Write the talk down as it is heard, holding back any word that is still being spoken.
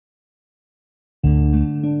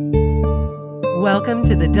Welcome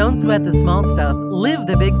to the Don't Sweat the Small Stuff, Live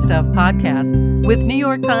the Big Stuff podcast with New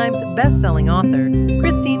York Times bestselling author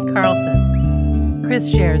Kristine Carlson.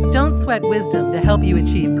 Chris shares don't sweat wisdom to help you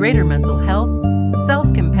achieve greater mental health,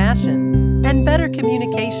 self-compassion, and better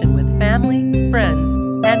communication with family, friends,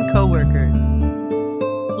 and coworkers.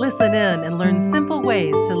 Listen in and learn simple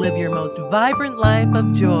ways to live your most vibrant life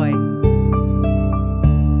of joy.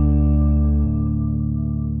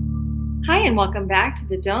 Hi, and welcome back to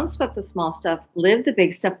the Don't Sweat the Small Stuff, Live the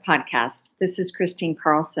Big Stuff podcast. This is Kristine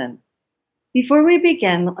Carlson. Before we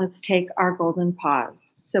begin, let's take our golden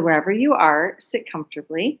pause. So wherever you are, sit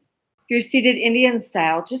comfortably. If you're seated Indian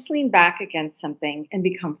style, just lean back against something and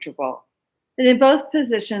be comfortable. And in both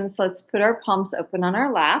positions, let's put our palms open on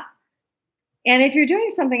our lap. And if you're doing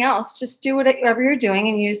something else, just do whatever you're doing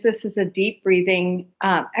and use this as a deep breathing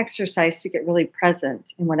exercise to get really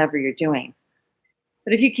present in whatever you're doing.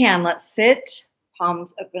 But if you can, let's sit,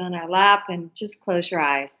 palms open on our lap, and just close your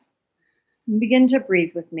eyes. And begin to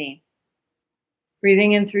breathe with me.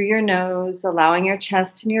 Breathing in through your nose, allowing your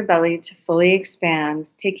chest and your belly to fully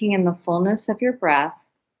expand, taking in the fullness of your breath.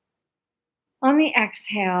 On the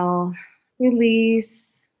exhale,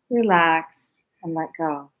 release, relax, and let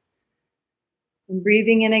go. And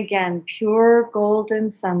breathing in again, pure golden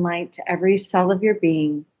sunlight to every cell of your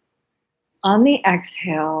being. On the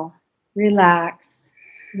exhale, relax,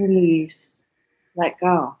 release, let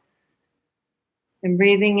go. And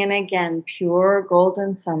breathing in again, pure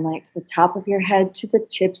golden sunlight to the top of your head, to the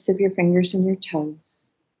tips of your fingers and your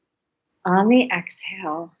toes. On the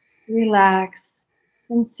exhale, relax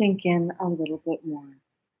and sink in a little bit more.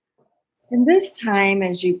 And this time,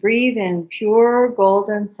 as you breathe in pure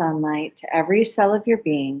golden sunlight to every cell of your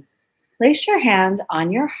being, place your hand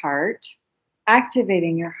on your heart,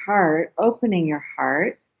 activating your heart, opening your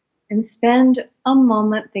heart, and spend a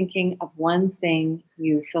moment thinking of one thing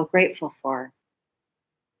you feel grateful for.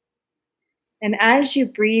 And as you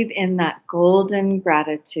breathe in that golden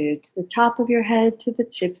gratitude to the top of your head, to the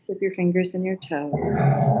tips of your fingers and your toes,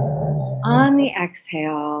 on the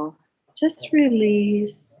exhale, just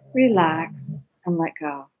release, relax, and let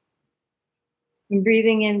go. And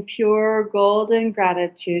breathing in pure golden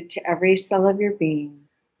gratitude to every cell of your being.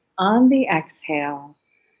 On the exhale,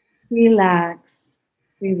 relax,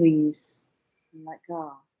 release, and let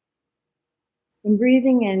go. And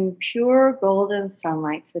breathing in pure golden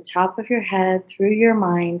sunlight to the top of your head, through your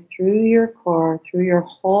mind, through your core, through your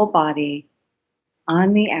whole body.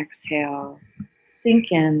 On the exhale,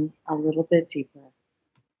 sink in a little bit deeper.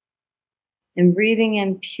 And breathing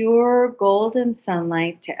in pure golden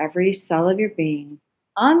sunlight to every cell of your being.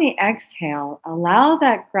 On the exhale, allow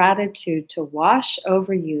that gratitude to wash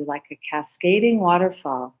over you like a cascading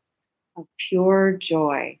waterfall of pure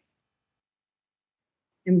joy.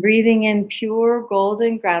 And breathing in pure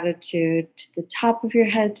golden gratitude to the top of your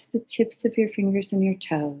head, to the tips of your fingers and your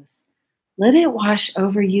toes. Let it wash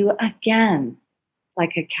over you again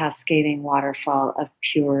like a cascading waterfall of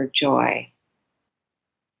pure joy.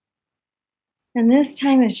 And this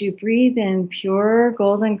time, as you breathe in pure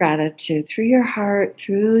golden gratitude through your heart,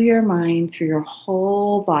 through your mind, through your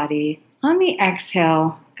whole body, on the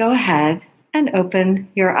exhale, go ahead and open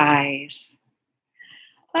your eyes.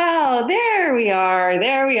 Oh, there we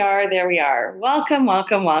are. Welcome,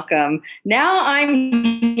 welcome, welcome. Now I'm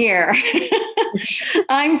here.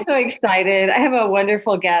 I'm so excited. I have a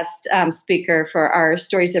wonderful guest speaker for our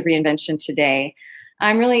Stories of Reinvention today.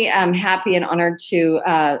 I'm really happy and honored to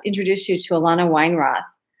introduce you to Ilana Weinroth.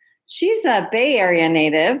 She's a Bay Area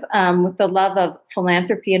native with the love of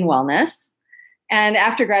philanthropy and wellness. And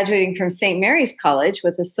after graduating from St. Mary's College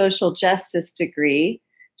with a social justice degree,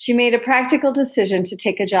 she made a practical decision to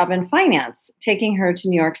take a job in finance, taking her to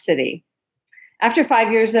New York City. After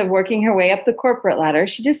 5 years of working her way up the corporate ladder,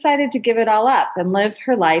 she decided to give it all up and live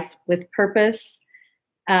her life with purpose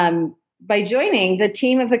by joining the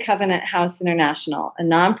team of the Covenant House International, a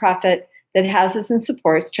nonprofit that houses and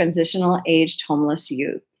supports transitional aged homeless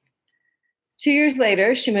youth. 2 years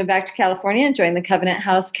later, she moved back to California and joined the Covenant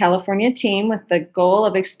House California team with the goal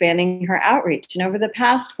of expanding her outreach. And over the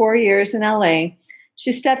past 4 years in LA,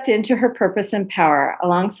 she stepped into her purpose and power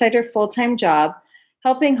alongside her full-time job,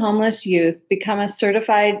 helping homeless youth became a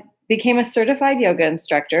certified yoga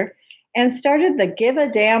instructor, and started the Give a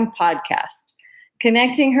Damn podcast,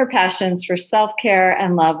 connecting her passions for self-care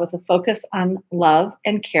and love with a focus on love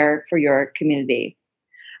and care for your community.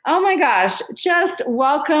 Oh my gosh, just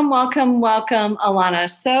welcome, Ilana.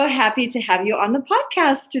 So happy to have you on the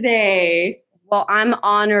podcast today. Well, I'm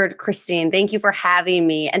honored, Kristine. Thank you for having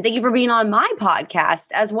me. And thank you for being on my podcast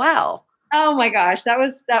as well. Oh my gosh, that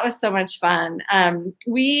was so much fun.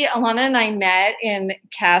 Alana and I met in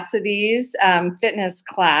Cassidy's fitness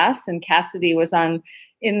class, and Cassidy was on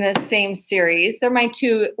in the same series. They're my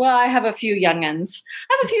two. Well, I have a few youngins.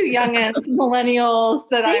 I have a few youngins, millennials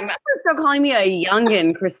that Thank I'm. you for still calling me a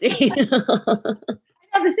youngin, Christine.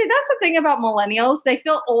 See, that's the thing about millennials. They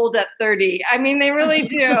feel old at 30. I mean, they really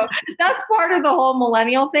do. That's part of the whole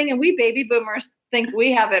millennial thing. And we baby boomers think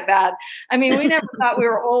we have it bad. I mean, we never thought we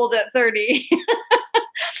were old at 30.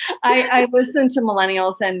 I listen to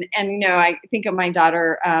millennials and I think of my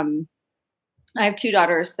daughter. I have two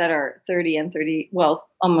daughters that are 30 and 30, well,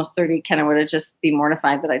 almost 30. Kenna would have just be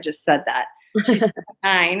mortified that I just said that. She's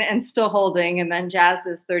 9 and still holding. And then Jazz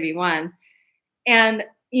is 31. And,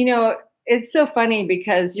 it's so funny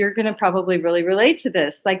because you're going to probably really relate to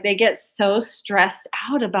this. Like they get so stressed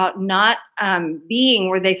out about not being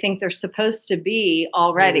where they think they're supposed to be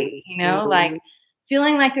already, like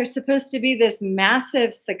feeling like they're supposed to be this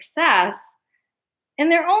massive success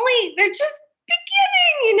and they're just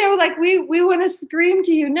beginning, like we want to scream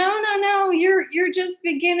to you, no, you're just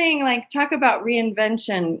beginning. Like talk about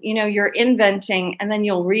reinvention, you're inventing and then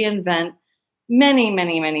you'll reinvent many,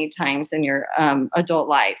 many, many times in your adult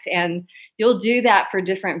life. And you'll do that for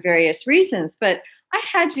different various reasons. But I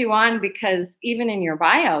had you on because even in your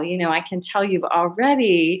bio, I can tell you've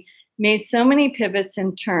already made so many pivots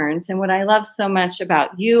and turns. And what I love so much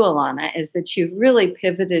about you, Alana, is that you've really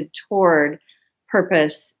pivoted toward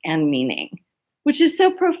purpose and meaning, which is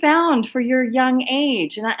so profound for your young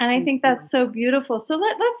age. And I think that's so beautiful. So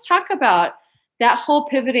let's talk about that whole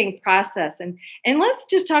pivoting process. And let's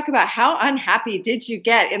just talk about how unhappy did you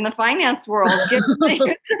get in the finance world, given that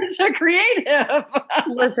you're such a creative?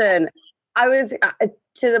 Listen, I was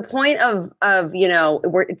to the point of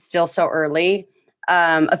it's still so early.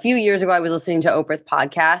 A few years ago, I was listening to Oprah's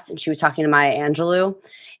podcast and she was talking to Maya Angelou.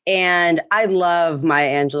 And I love Maya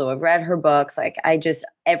Angelou. I've read her books. Like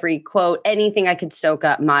every quote, anything I could soak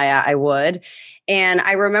up Maya, I would. And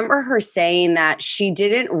I remember her saying that she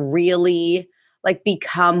didn't really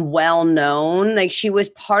become well known. Like she was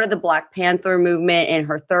part of the Black Panther movement in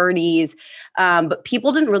her 30s, but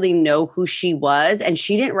people didn't really know who she was. And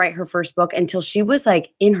she didn't write her first book until she was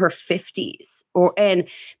in her 50s. And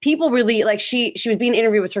people really she was being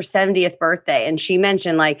interviewed with her 70th birthday, and she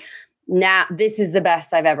mentioned now this is the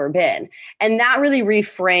best I've ever been. And that really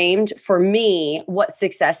reframed for me what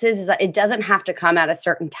success is that it doesn't have to come at a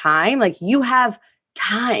certain time. You have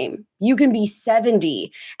time. You can be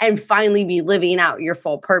 70 and finally be living out your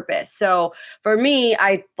full purpose. So for me,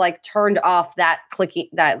 I turned off that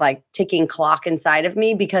ticking clock inside of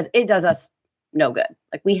me because it does us no good.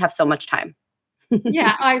 We have so much time.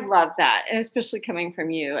 Yeah, I love that. And especially coming from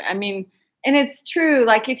you. I mean, and it's true.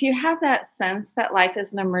 If you have that sense that life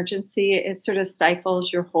is an emergency, it sort of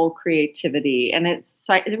stifles your whole creativity and it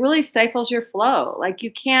really stifles your flow.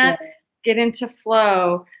 You can't get into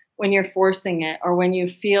flow when you're forcing it or when you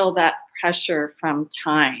feel that pressure from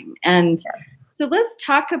time. And so let's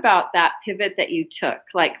talk about that pivot that you took,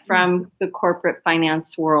 from the corporate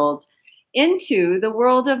finance world into the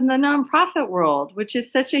world of the nonprofit world, which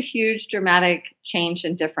is such a huge, dramatic change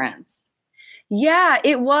and difference. Yeah,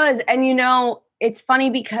 it was. And, it's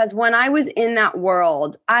funny because when I was in that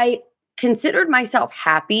world, I considered myself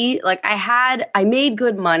happy. I made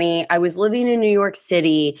good money. I was living in New York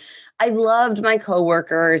City. I loved my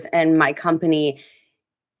coworkers and my company.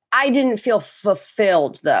 I didn't feel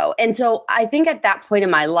fulfilled though. And so I think at that point in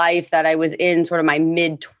my life that I was in sort of my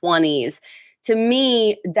mid 20s, to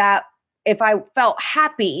me, that if I felt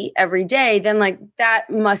happy every day, then that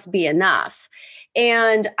must be enough.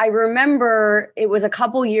 And I remember it was a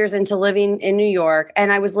couple years into living in New York,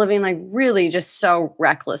 and I was living really just so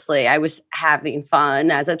recklessly. I was having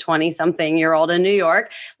fun as a 20-something-year-old in New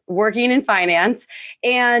York, working in finance.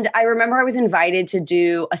 And I remember I was invited to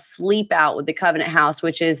do a sleep out with the Covenant House,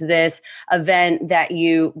 which is this event that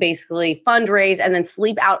you basically fundraise and then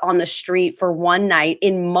sleep out on the street for one night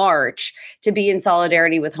in March to be in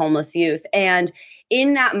solidarity with homeless youth. And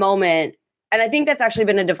in that moment, and I think that's actually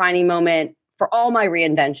been a defining moment for all my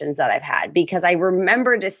reinventions that I've had, because I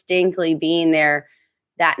remember distinctly being there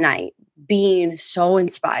that night, being so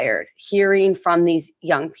inspired, hearing from these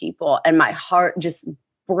young people and my heart just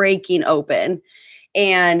breaking open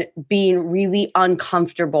and being really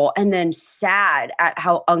uncomfortable and then sad at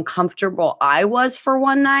how uncomfortable I was for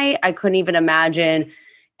one night. I couldn't even imagine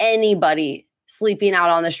anybody sleeping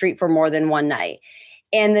out on the street for more than one night.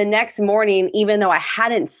 And the next morning, even though I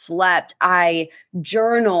hadn't slept, I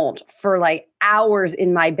journaled for hours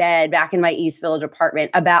in my bed back in my East Village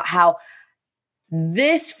apartment about how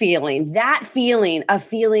this feeling, that feeling of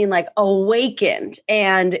feeling like awakened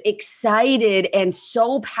and excited and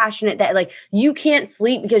so passionate that like you can't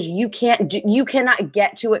sleep because you cannot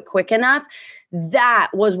get to it quick enough. That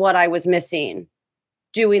was what I was missing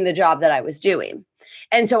doing the job that I was doing.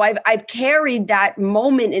 And so I've carried that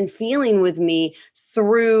moment and feeling with me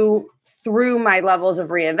through my levels of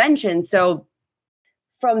reinvention. So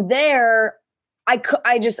from there, I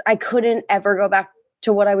couldn't ever go back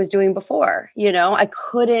to what I was doing before. I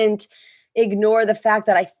couldn't ignore the fact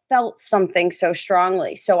that I felt something so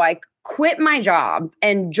strongly. So I quit my job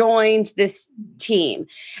and joined this team.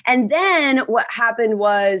 And then what happened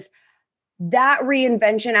was that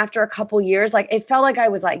reinvention after a couple years, like it felt like I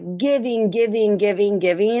was like giving.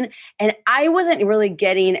 And I wasn't really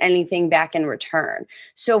getting anything back in return.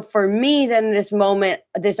 So for me, then this moment,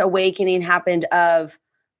 this awakening happened of,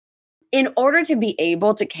 in order to be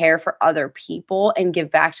able to care for other people and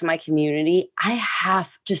give back to my community, I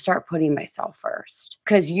have to start putting myself first,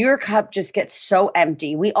 because your cup just gets so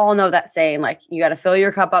empty. We all know that saying, like, you got to fill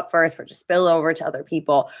your cup up first for it to spill over to other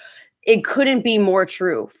people. It couldn't be more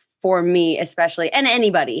true for me, especially, and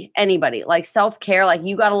anybody, like self-care, like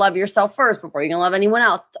you got to love yourself first before you can love anyone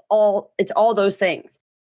else. It's all those things.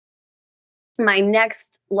 My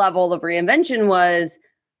next level of reinvention was,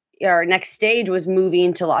 our next stage was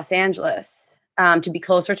moving to Los Angeles to be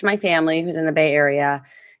closer to my family who's in the Bay Area,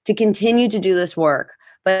 to continue to do this work.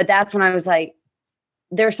 But that's when I was like,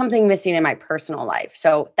 there's something missing in my personal life.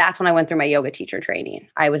 So that's when I went through my yoga teacher training.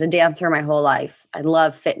 I was a dancer my whole life. I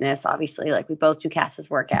love fitness, obviously, like we both do Cass's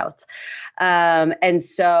workouts. And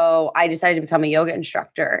so I decided to become a yoga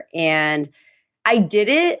instructor. And I did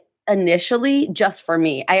it initially just for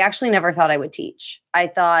me. I actually never thought I would teach. I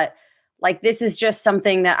thought, like, this is just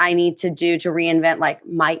something that I need to do to reinvent like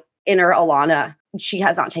my inner Alana. She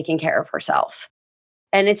has not taken care of herself.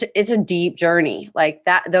 And it's a deep journey. Like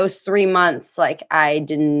those 3 months, like I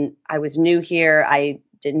was new here. I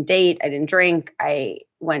didn't date. I didn't drink. I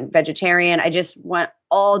went vegetarian. I just went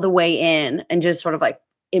all the way in and just sort of like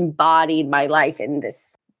embodied my life in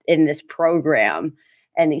this program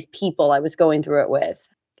and these people I was going through it with.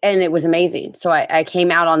 And it was amazing. So I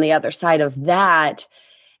came out on the other side of that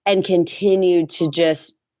and continued to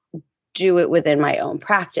just do it within my own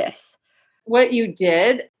practice. What you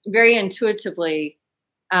did very intuitively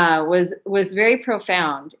was very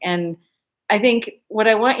profound. And I think what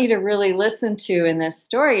I want you to really listen to in this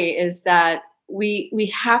story is that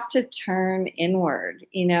we have to turn inward.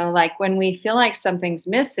 Like when we feel like something's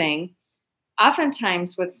missing,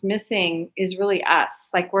 oftentimes what's missing is really us.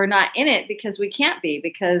 Like we're not in it because we can't be,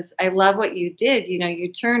 because I love what you did.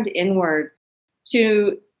 You turned inward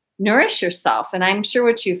to nourish yourself. And I'm sure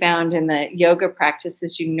what you found in the yoga practice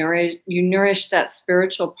is you nourished that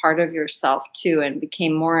spiritual part of yourself too, and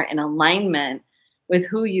became more in alignment with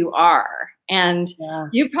who you are. And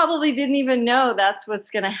you probably didn't even know that's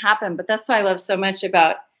what's going to happen. But that's what I love so much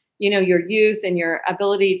about, your youth and your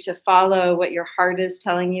ability to follow what your heart is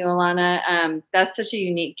telling you, Alana. That's such a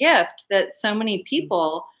unique gift that so many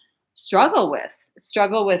people struggle with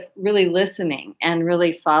really listening and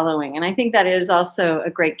really following. And I think that is also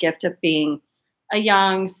a great gift of being a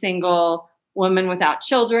young, single woman without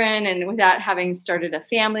children and without having started a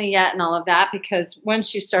family yet and all of that, because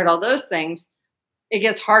once you start all those things, it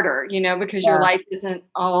gets harder, because your life isn't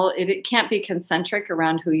it can't be concentric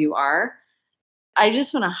around who you are. I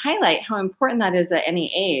just want to highlight how important that is at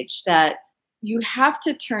any age, that you have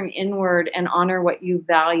to turn inward and honor what you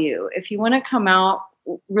value. If you want to come out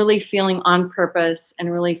really feeling on purpose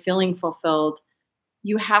and really feeling fulfilled,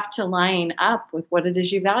 you have to line up with what it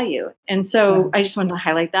is you value. And so I just wanted to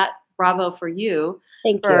highlight that. Bravo for you.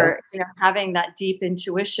 Thank for having that deep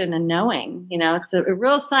intuition and knowing. It's a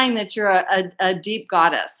real sign that you're a deep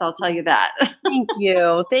goddess. I'll tell you that. Thank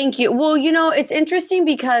you. Well, it's interesting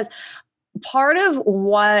because part of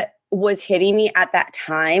what was hitting me at that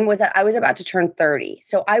time was that I was about to turn 30.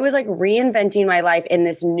 So I was like reinventing my life in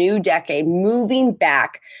this new decade, moving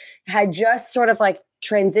back, had just sort of like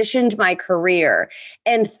transitioned my career.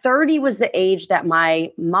 And 30 was the age that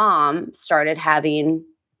my mom started having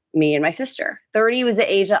me and my sister. 30 was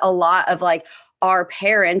the age that a lot of like our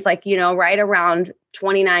parents, like, right around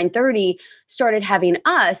 29, 30, started having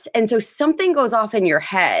us. And so something goes off in your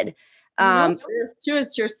head.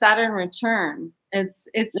 It's your Saturn return. It's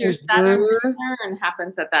your Saturn return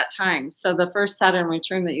happens at that time. So the first Saturn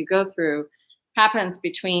return that you go through happens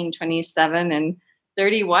between 27 and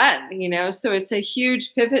 31, so it's a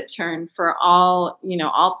huge pivot turn for all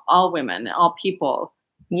women, all people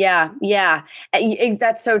Yeah, yeah.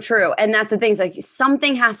 That's so true. And that's the thing. It's like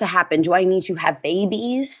something has to happen. Do I need to have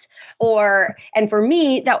babies? And for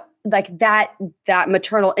me, that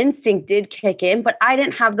maternal instinct did kick in, but I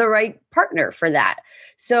didn't have the right partner for that.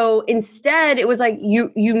 So instead, it was like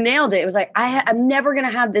you nailed it. It was like I'm never going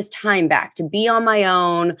to have this time back to be on my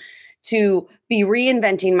own, to be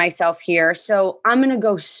reinventing myself here. So I'm going to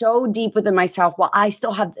go so deep within myself while I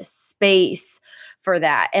still have the space for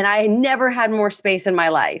that. And I never had more space in my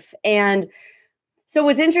life. And so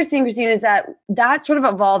what's interesting, Christine, is that sort of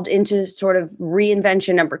evolved into sort of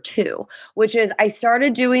reinvention number 2, which is I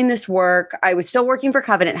started doing this work. I was still working for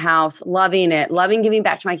Covenant House, loving it, loving giving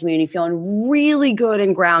back to my community, feeling really good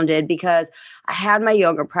and grounded because I had my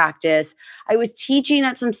yoga practice. I was teaching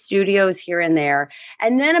at some studios here and there.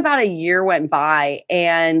 And then about a year went by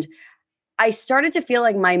and I started to feel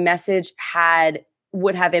like my message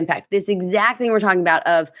would have impact. This exact thing we're talking about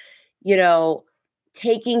of,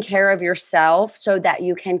 taking care of yourself so that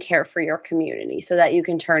you can care for your community, so that you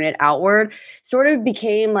can turn it outward, sort of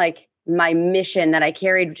became like my mission that I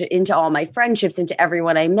carried into all my friendships, into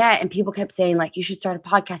everyone I met. And people kept saying like, you should start a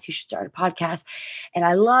podcast. You should start a podcast. And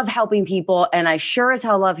I love helping people. And I sure as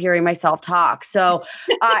hell love hearing myself talk. So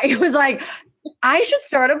it was like, I should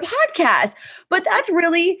start a podcast, but that's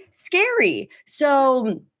really scary.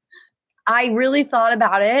 So I really thought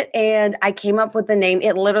about it and I came up with the name.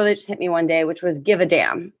 It literally just hit me one day, which was Give a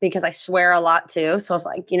Damn, because I swear a lot too. So I was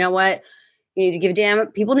like, you know what? You need to give a damn.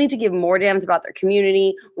 People need to give more damns about their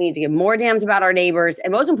community. We need to give more damns about our neighbors.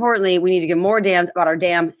 And most importantly, we need to give more damns about our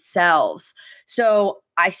damn selves. So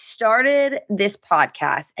I started this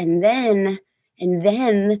podcast and then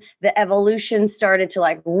the evolution started to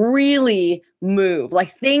like really move. Like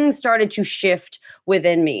things started to shift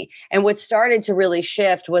within me. And what started to really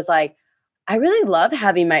shift was like, I really love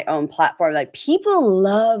having my own platform. Like people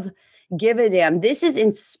love Give a Damn. This is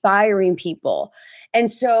inspiring people.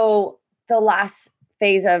 And so the last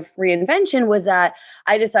phase of reinvention was that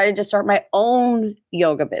I decided to start my own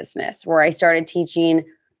yoga business where I started teaching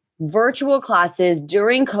virtual classes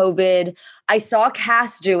during COVID. I saw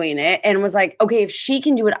Cass doing it and was like, okay, if she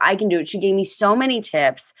can do it, I can do it. She gave me so many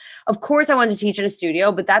tips. Of course, I wanted to teach in a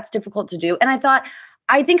studio, but that's difficult to do. And I thought,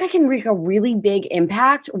 I think I can make a really big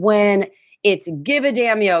impact when it's Give a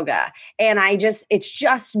Damn yoga. And it's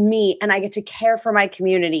just me and I get to care for my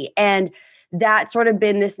community. And that's sort of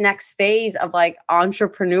been this next phase of like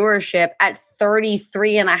entrepreneurship at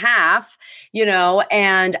 33 and a half,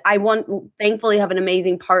 and thankfully have an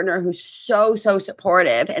amazing partner who's so, so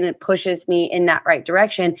supportive and it pushes me in that right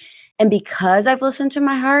direction. And because I've listened to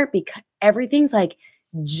my heart, because everything's like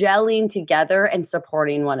gelling together and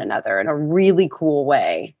supporting one another in a really cool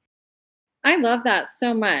way. I love that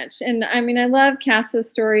so much. And I mean, I love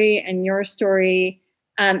Cass's story and your story.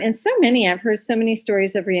 And so many, I've heard so many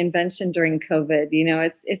stories of reinvention during COVID.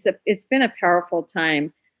 It's been a powerful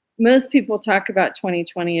time. Most people talk about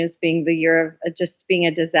 2020 as being the year of just being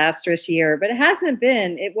a disastrous year, but it hasn't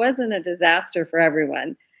been. It wasn't a disaster for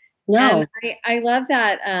everyone. No. And I love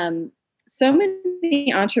that so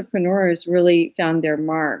many entrepreneurs really found their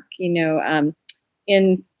mark,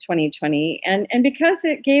 in 2020. And because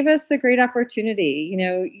it gave us a great opportunity,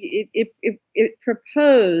 it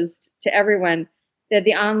proposed to everyone that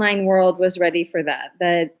the online world was ready for that.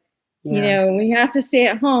 When you have to stay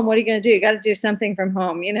at home, what are you going to do? You got to do something from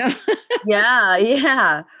home, Yeah.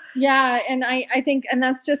 Yeah. And I think, and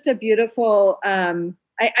that's just a beautiful,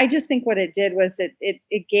 I just think what it did was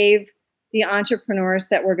it gave the entrepreneurs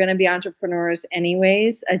that were going to be entrepreneurs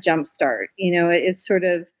anyways, a jump start. It's sort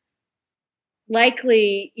of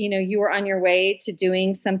likely, you were on your way to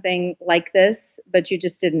doing something like this, but you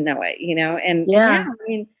just didn't know it, and yeah, I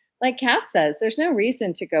mean, like Cass says, there's no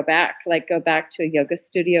reason to go back to a yoga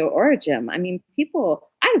studio or a gym. I mean,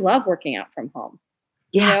 I love working out from home.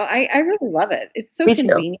 Yeah. I really love it. It's so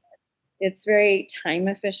convenient. It's very time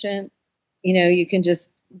efficient. You can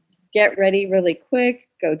just get ready really quick,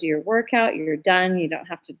 go do your workout, you're done. You don't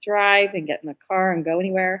have to drive and get in the car and go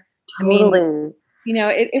anywhere. Totally. I mean,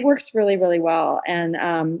 it works really, really well. And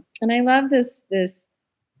I love this,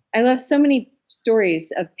 I love so many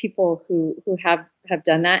stories of people who have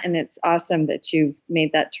done that. And it's awesome that you've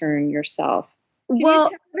made that turn yourself. Can you tell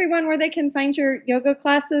everyone where they can find your yoga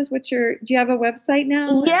classes? Do you have a website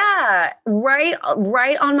now? Yeah, right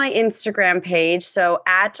on my Instagram page. So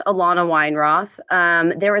at Alana Weinroth,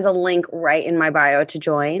 there is a link right in my bio to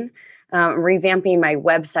join. Revamping my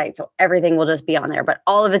website, so everything will just be on there. But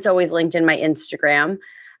all of it's always linked in my Instagram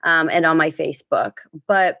and on my Facebook.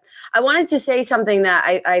 But I wanted to say something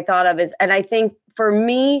that I thought of and I think for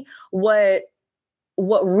me, what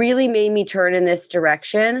really made me turn in this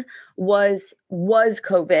direction was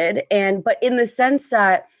COVID. But in the sense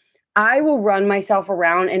that I will run myself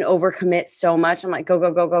around and overcommit so much. I'm like, go,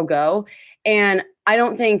 go, go, go, go. And I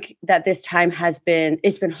don't think that this time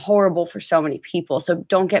it's been horrible for so many people. So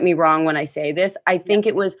don't get me wrong when I say this. I think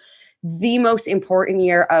it was the most important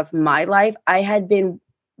year of my life. I had been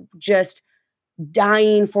just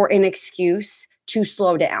dying for an excuse to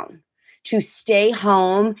slow down, to stay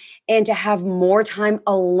home, and to have more time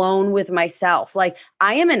alone with myself. Like,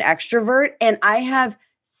 I am an extrovert, and I have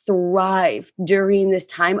thrived during this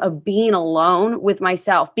time of being alone with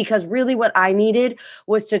myself, because really what I needed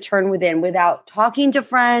was to turn within without talking to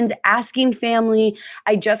friends, asking family.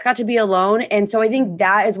 I just got to be alone. And so I think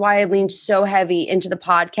that is why I leaned so heavy into the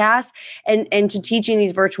podcast and to teaching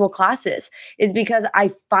these virtual classes, is because I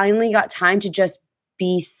finally got time to just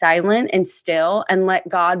be silent and still and let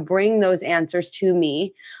God bring those answers to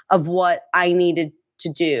me of what I needed to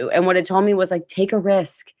do. And what it told me was, like, take a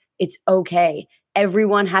risk. It's okay.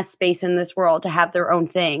 Everyone has space in this world to have their own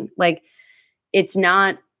thing. Like, it's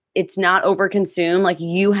not overconsumed. Like,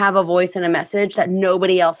 you have a voice and a message that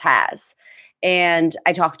nobody else has. And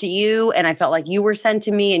I talked to you, and I felt like you were sent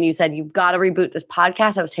to me, and you said, you've got to reboot this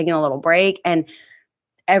podcast. I was taking a little break, and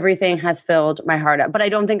everything has filled my heart up. But I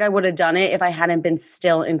don't think I would have done it if I hadn't been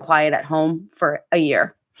still and quiet at home for a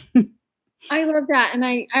year. I love that. And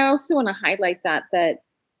I also want to highlight that that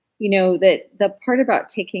the part about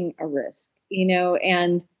taking a risk,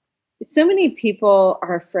 and so many people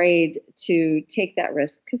are afraid to take that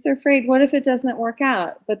risk because they're afraid, what if it doesn't work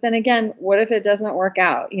out? But then again, what if it doesn't work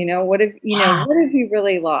out? What if you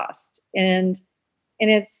really lost? And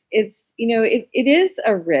it's it is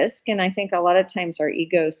a risk. And I think a lot of times our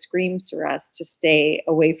ego screams for us to stay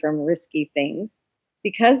away from risky things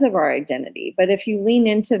because of our identity. But if you lean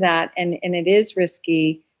into that and it is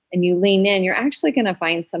risky, and you lean in, you're actually going to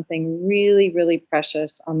find something really, really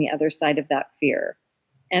precious on the other side of that fear.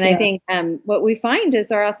 And I think what we find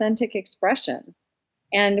is our authentic expression.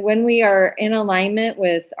 And when we are in alignment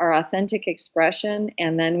with our authentic expression,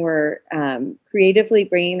 and then we're creatively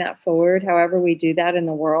bringing that forward, however we do that in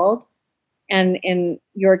the world. And in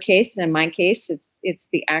your case, and in my case, it's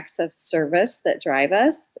the acts of service that drive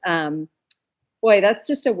us. Boy, that's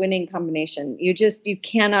just a winning combination. You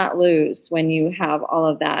cannot lose when you have all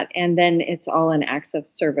of that. And then it's all in acts of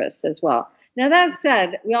service as well. Now, that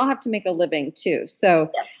said, we all have to make a living too.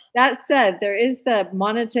 So That said, there is the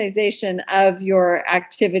monetization of your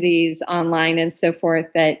activities online and so forth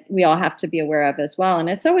that we all have to be aware of as well. And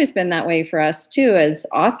it's always been that way for us too, as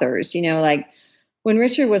authors. Like when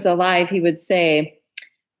Richard was alive, he would say,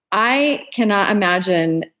 I cannot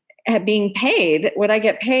imagine being paid what I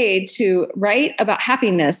get paid to write about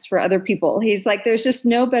happiness for other people. He's like, there's just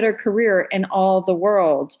no better career in all the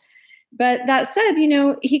world. But that said,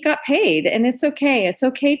 he got paid, and it's okay. It's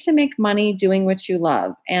okay to make money doing what you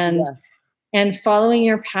love and following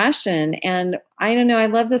your passion. And I don't know, I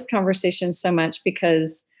love this conversation so much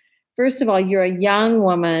because, first of all, you're a young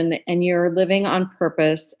woman and you're living on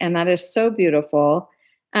purpose, and that is so beautiful.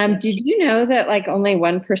 Did you know that like only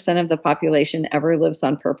 1% of the population ever lives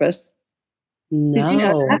on purpose? No. Did you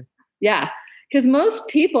know that? Yeah. Because most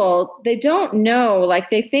people, they don't know, like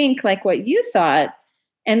they think like what you thought,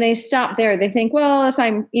 and they stop there. They think, well, if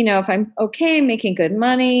I'm okay making good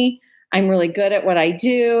money, I'm really good at what I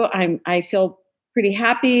do, I feel pretty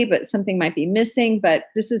happy, but something might be missing, but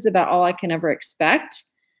this is about all I can ever expect.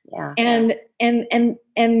 Yeah.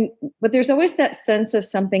 But there's always that sense of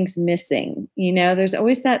something's missing, there's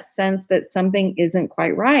always that sense that something isn't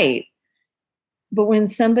quite right. But when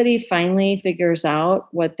somebody finally figures out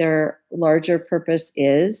what their larger purpose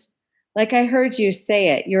is, like I heard you say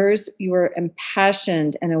it, you were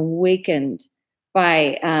impassioned and awakened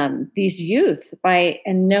by these youth,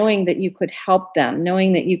 and knowing that you could help them,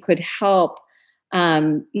 knowing that you could help,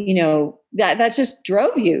 that just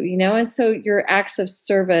drove you, and so your acts of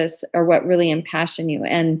service are what really impassion you.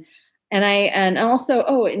 And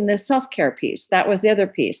also, in the self-care piece, that was the other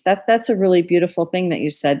piece. That's a really beautiful thing that you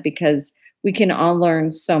said, because we can all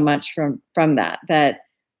learn so much from that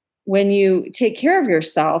when you take care of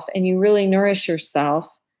yourself and you really nourish yourself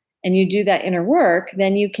and you do that inner work,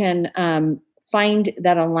 then you can find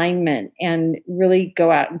that alignment and really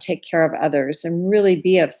go out and take care of others and really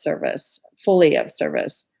be of service, fully of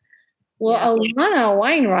service. Well, Alana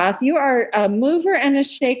Weinroth, you are a mover and a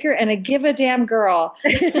shaker and a give a damn girl.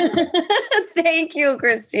 Thank you,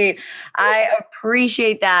 Christine. I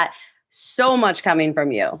appreciate that so much coming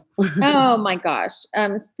from you. Oh my gosh.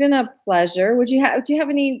 It's been a pleasure. Do you have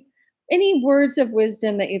any words of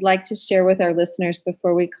wisdom that you'd like to share with our listeners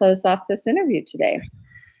before we close off this interview today?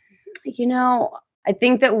 I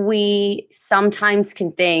think that we sometimes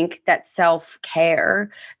can think that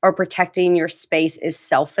self-care or protecting your space is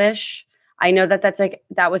selfish. I know that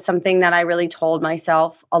that was something that I really told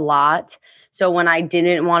myself a lot. So when I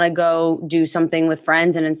didn't want to go do something with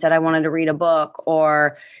friends and instead I wanted to read a book,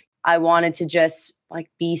 or I wanted to just like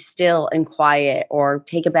be still and quiet or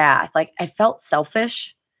take a bath, like I felt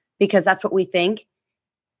selfish because that's what we think.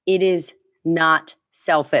 It is not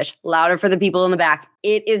selfish. Louder for the people in the back.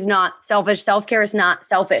 It is not selfish. Self-care is not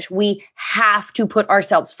selfish. We have to put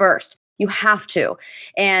ourselves first. You have to.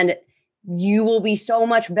 And you will be so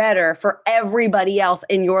much better for everybody else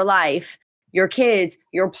in your life, your kids,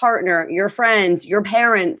 your partner, your friends, your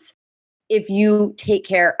parents, if you take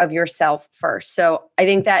care of yourself first. So I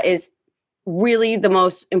think that is really the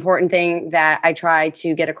most important thing that I try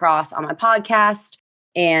to get across on my podcast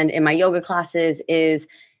and in my yoga classes is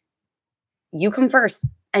you come first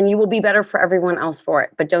and you will be better for everyone else for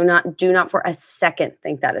it. But do not for a second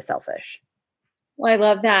think that is selfish. Well, I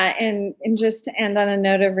love that. And just to end on a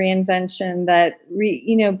note of reinvention, that,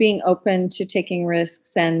 being open to taking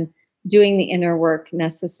risks and doing the inner work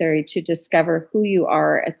necessary to discover who you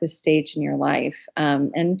are at this stage in your life,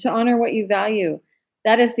 and to honor what you value.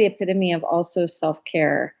 That is the epitome of also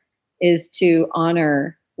self-care, is to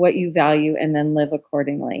honor what you value and then live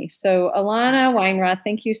accordingly. So Ilana Weinroth,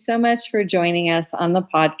 thank you so much for joining us on the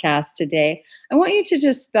podcast today. I want you to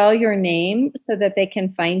just spell your name so that they can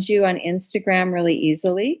find you on Instagram really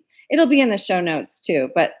easily. It'll be in the show notes too,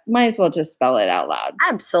 but might as well just spell it out loud.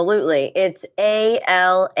 Absolutely. It's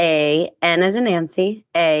ALAN as in Nancy,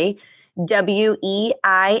 AWEINROTH.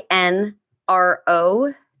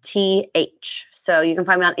 So you can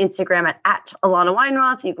find me on Instagram at Ilana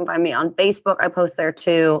Weinroth. You can find me on Facebook. I post there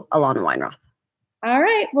too, Ilana Weinroth. All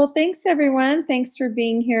right. Well, thanks everyone. Thanks for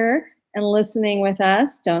being here and listening with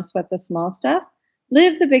us. Don't sweat the small stuff.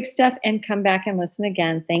 Live the big stuff and come back and listen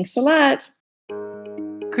again. Thanks a lot.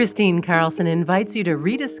 Christine Carlson invites you to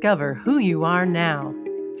rediscover who you are now,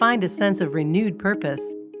 find a sense of renewed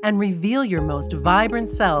purpose, and reveal your most vibrant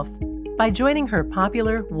self by joining her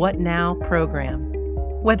popular What Now program.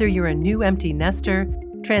 Whether you're a new empty nester,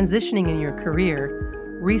 transitioning in your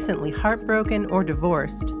career, recently heartbroken or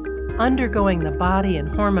divorced, undergoing the body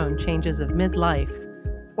and hormone changes of midlife,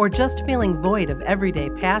 or just feeling void of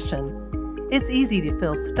everyday passion, it's easy to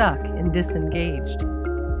feel stuck and disengaged.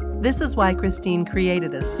 This is why Christine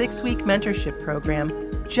created a 6-week mentorship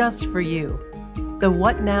program just for you. The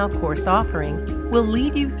What Now course offering will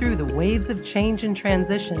lead you through the waves of change and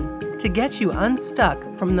transition to get you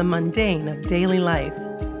unstuck from the mundane of daily life,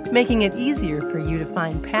 making it easier for you to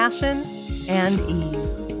find passion and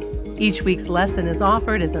ease. Each week's lesson is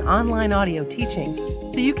offered as an online audio teaching,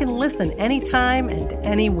 so you can listen anytime and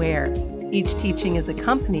anywhere. Each teaching is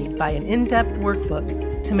accompanied by an in-depth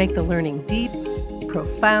workbook to make the learning deep,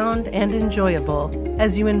 profound, and enjoyable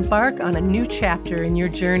as you embark on a new chapter in your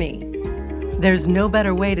journey. There's no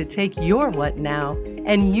better way to take your What Now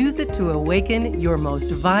and use it to awaken your most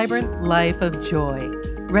vibrant life of joy.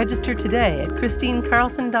 Register today at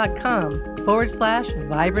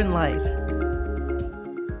christinecarlson.com/vibrant life.